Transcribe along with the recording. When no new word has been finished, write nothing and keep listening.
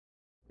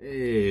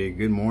Hey,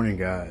 good morning,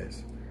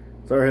 guys.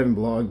 Sorry I haven't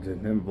vlogged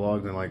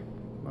in like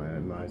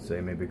I'd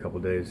say maybe a couple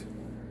days,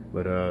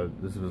 but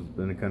this has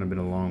been kind of a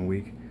long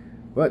week,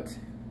 but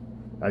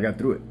I got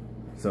through it.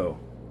 So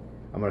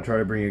I'm gonna try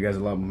to bring you guys a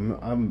lot.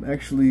 I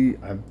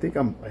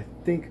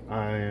think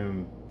I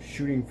am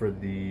shooting for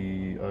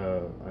the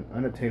an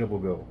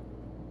unattainable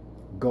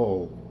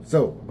goal.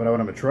 So, but what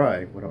I'm gonna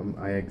try,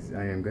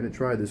 I am gonna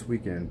try this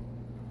weekend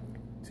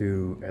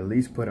to at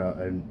least put out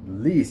at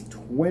least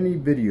 20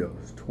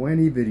 videos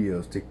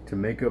to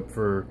make up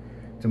for,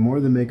 to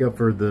more than make up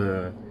for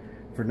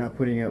not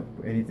putting up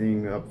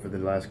anything up for the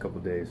last couple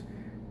of days,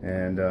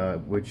 and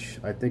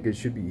which I think it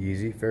should be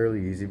easy,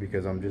 fairly easy,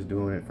 because I'm just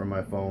doing it from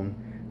my phone.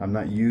 I'm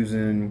not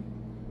using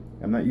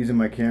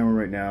my camera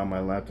right now. My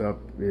laptop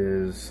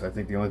is, I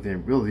think the only thing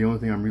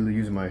I'm really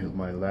using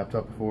my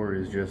laptop for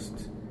is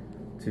just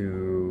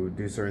to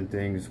do certain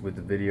things with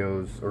the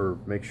videos, or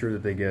make sure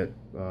that they get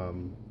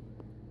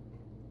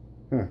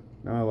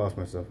now I lost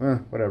myself.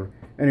 Whatever.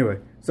 Anyway,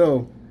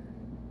 so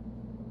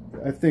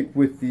I think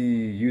with the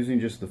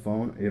using just the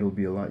phone, it'll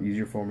be a lot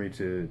easier for me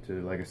to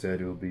like I said,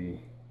 it'll be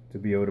to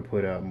be able to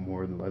put out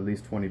more than at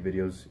least 20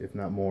 videos, if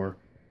not more.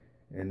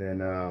 And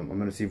then I'm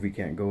gonna see if we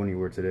can't go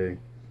anywhere today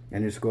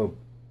and just go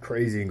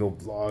crazy and go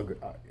vlog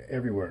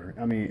everywhere.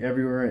 I mean,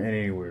 everywhere and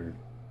anywhere.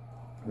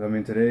 I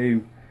mean,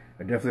 today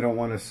I definitely don't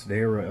want to stay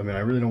around. I mean, I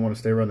really don't want to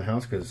stay around the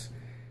house, because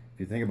if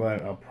you think about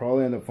it, I'll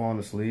probably end up falling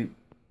asleep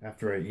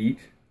after I eat,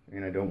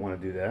 and I don't want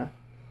to do that.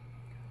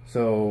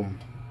 So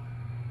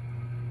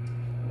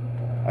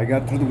I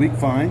got through the week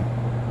fine.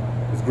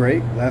 It was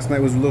great. Last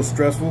night was a little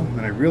stressful,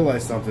 and I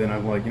realized something.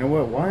 I'm like, you know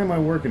what? Why am I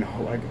working?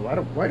 Like, why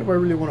do I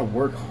really want to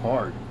work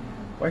hard?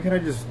 Why can't I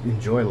just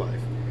enjoy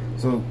life?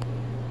 So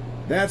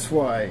that's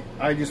why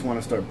I just want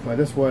to start playing.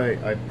 That's why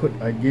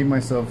I gave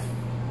myself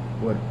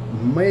what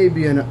may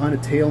be an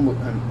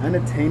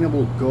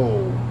unattainable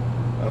goal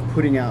of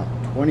putting out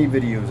 20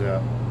 videos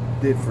out.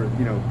 Did for,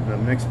 you know, the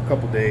next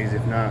couple days,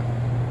 if not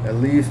at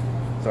least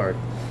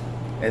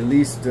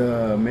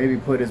maybe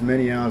put as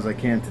many out as I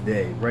can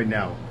today, right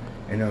now,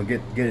 and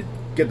get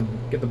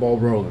the ball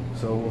rolling.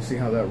 So we'll see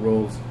how that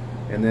rolls.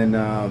 And then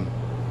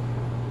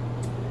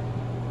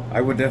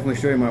I would definitely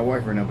show you my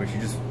wife right now, but she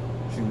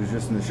was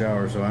just in the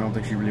shower, so I don't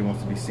think she really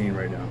wants to be seen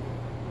right now.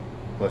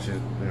 Plus, she's,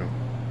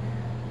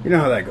 you know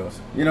how that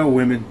goes. You know,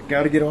 women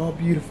gotta get all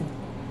beautiful.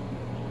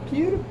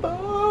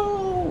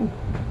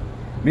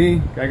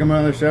 Me, I come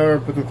out of the shower,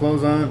 put some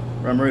clothes on,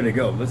 I'm ready to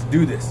go. Let's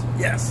do this.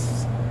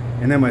 Yes.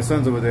 And then my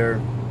son's over there.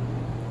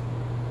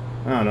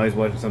 I don't know, he's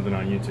watching something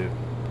on YouTube.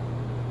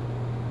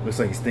 Looks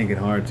like he's thinking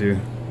hard too.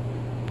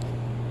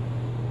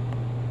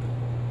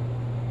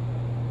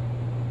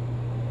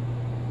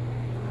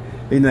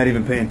 He's not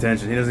even paying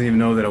attention. He doesn't even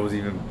know that I was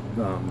even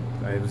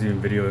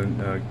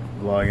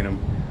vlogging him.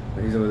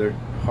 He's over there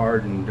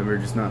hard, and we're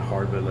just not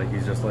hard, but like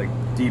he's just like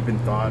deep in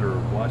thought, or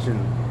watching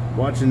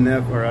it's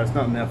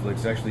not Netflix,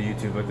 it's actually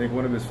YouTube. I think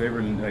one of his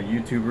favorite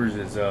YouTubers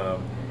is I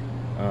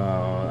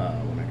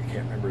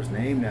can't remember his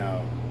name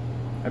now.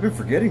 I've been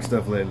forgetting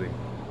stuff lately.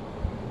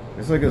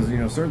 It's like,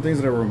 certain things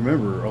that I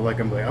remember, or like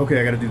I'm like,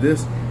 okay, I got to do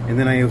this, and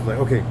then I was like,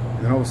 okay,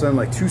 and then all of a sudden,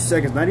 like 2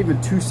 seconds, not even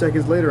 2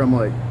 seconds later, I'm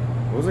like,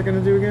 what was I gonna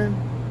do again?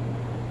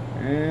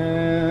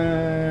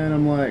 And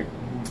I'm like,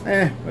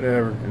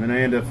 whatever. And then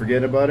I end up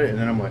forgetting about it, and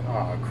then I'm like,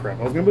 oh crap,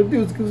 I was gonna be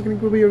able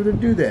to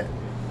do that.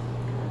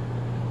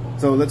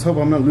 So let's hope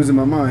I'm not losing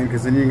my mind,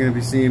 because then you're going to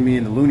be seeing me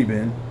in the loony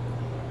bin,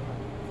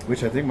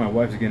 which I think my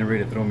wife's getting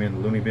ready to throw me in the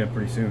loony bin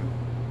pretty soon.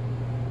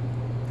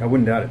 I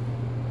wouldn't doubt it.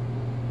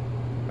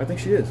 I think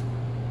she is.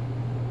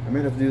 I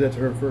might have to do that to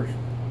her first.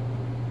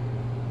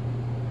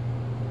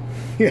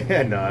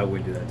 Yeah, no, I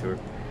wouldn't do that to her.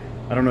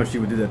 I don't know if she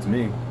would do that to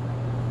me.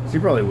 She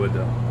probably would,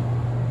 though.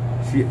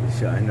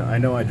 I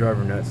know I drive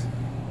her nuts.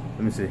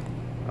 Let me see.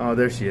 Oh,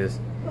 there she is.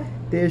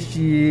 There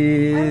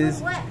she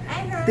is. What?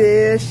 I heard.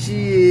 There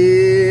she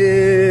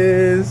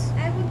is.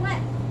 I would what?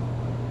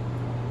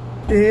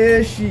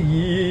 There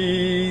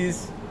she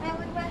is. I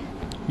would what?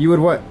 You would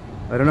what?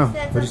 I don't know.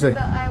 What'd you say?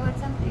 I would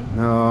something.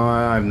 No,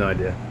 I have no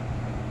idea.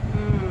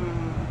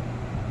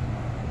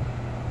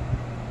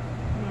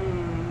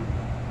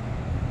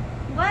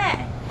 What?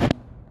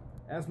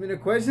 Ask me the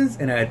questions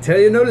and I tell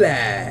you no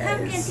lies.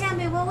 Pumpkin, tell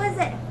me, what was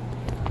it?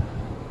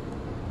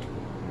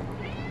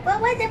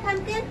 What was it,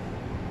 Pumpkin?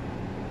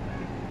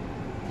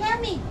 Tell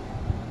me.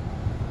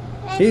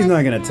 He's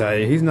not gonna tell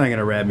you. He's not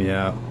gonna rat me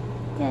out.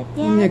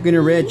 He's not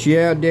gonna rat you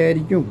out,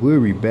 Daddy. Don't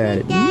worry about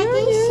it.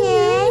 Daddy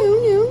said.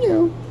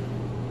 No.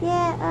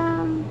 Yeah,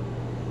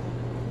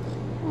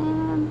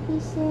 he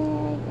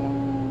said,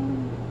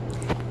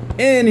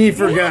 And he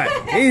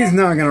forgot. He's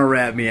not gonna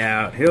rat me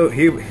out.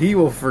 He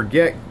will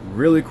forget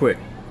really quick.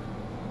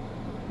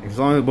 As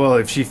long as, well,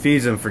 if she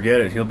feeds him, forget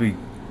it. He'll be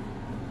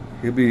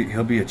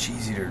a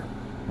cheese eater.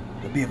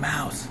 He'll be a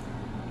mouse.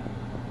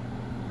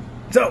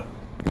 So,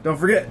 don't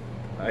forget,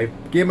 I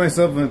gave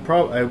myself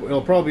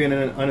it'll probably be an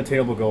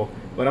unattainable goal,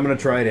 but I'm going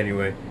to try it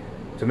anyway,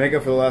 to make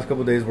up for the last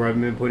couple of days where I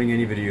haven't been putting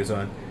any videos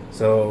on.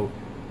 So,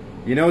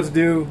 you know what to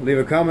do. Leave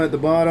a comment at the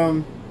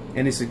bottom.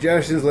 Any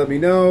suggestions, let me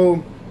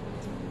know.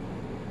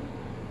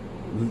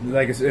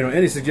 Like I said,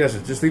 any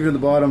suggestions, just leave it in the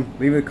bottom.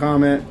 Leave a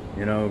comment.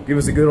 Give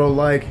us a good old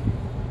like.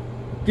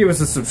 Give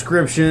us a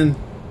subscription.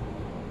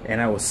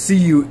 And I will see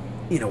you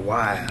in a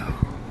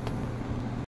while.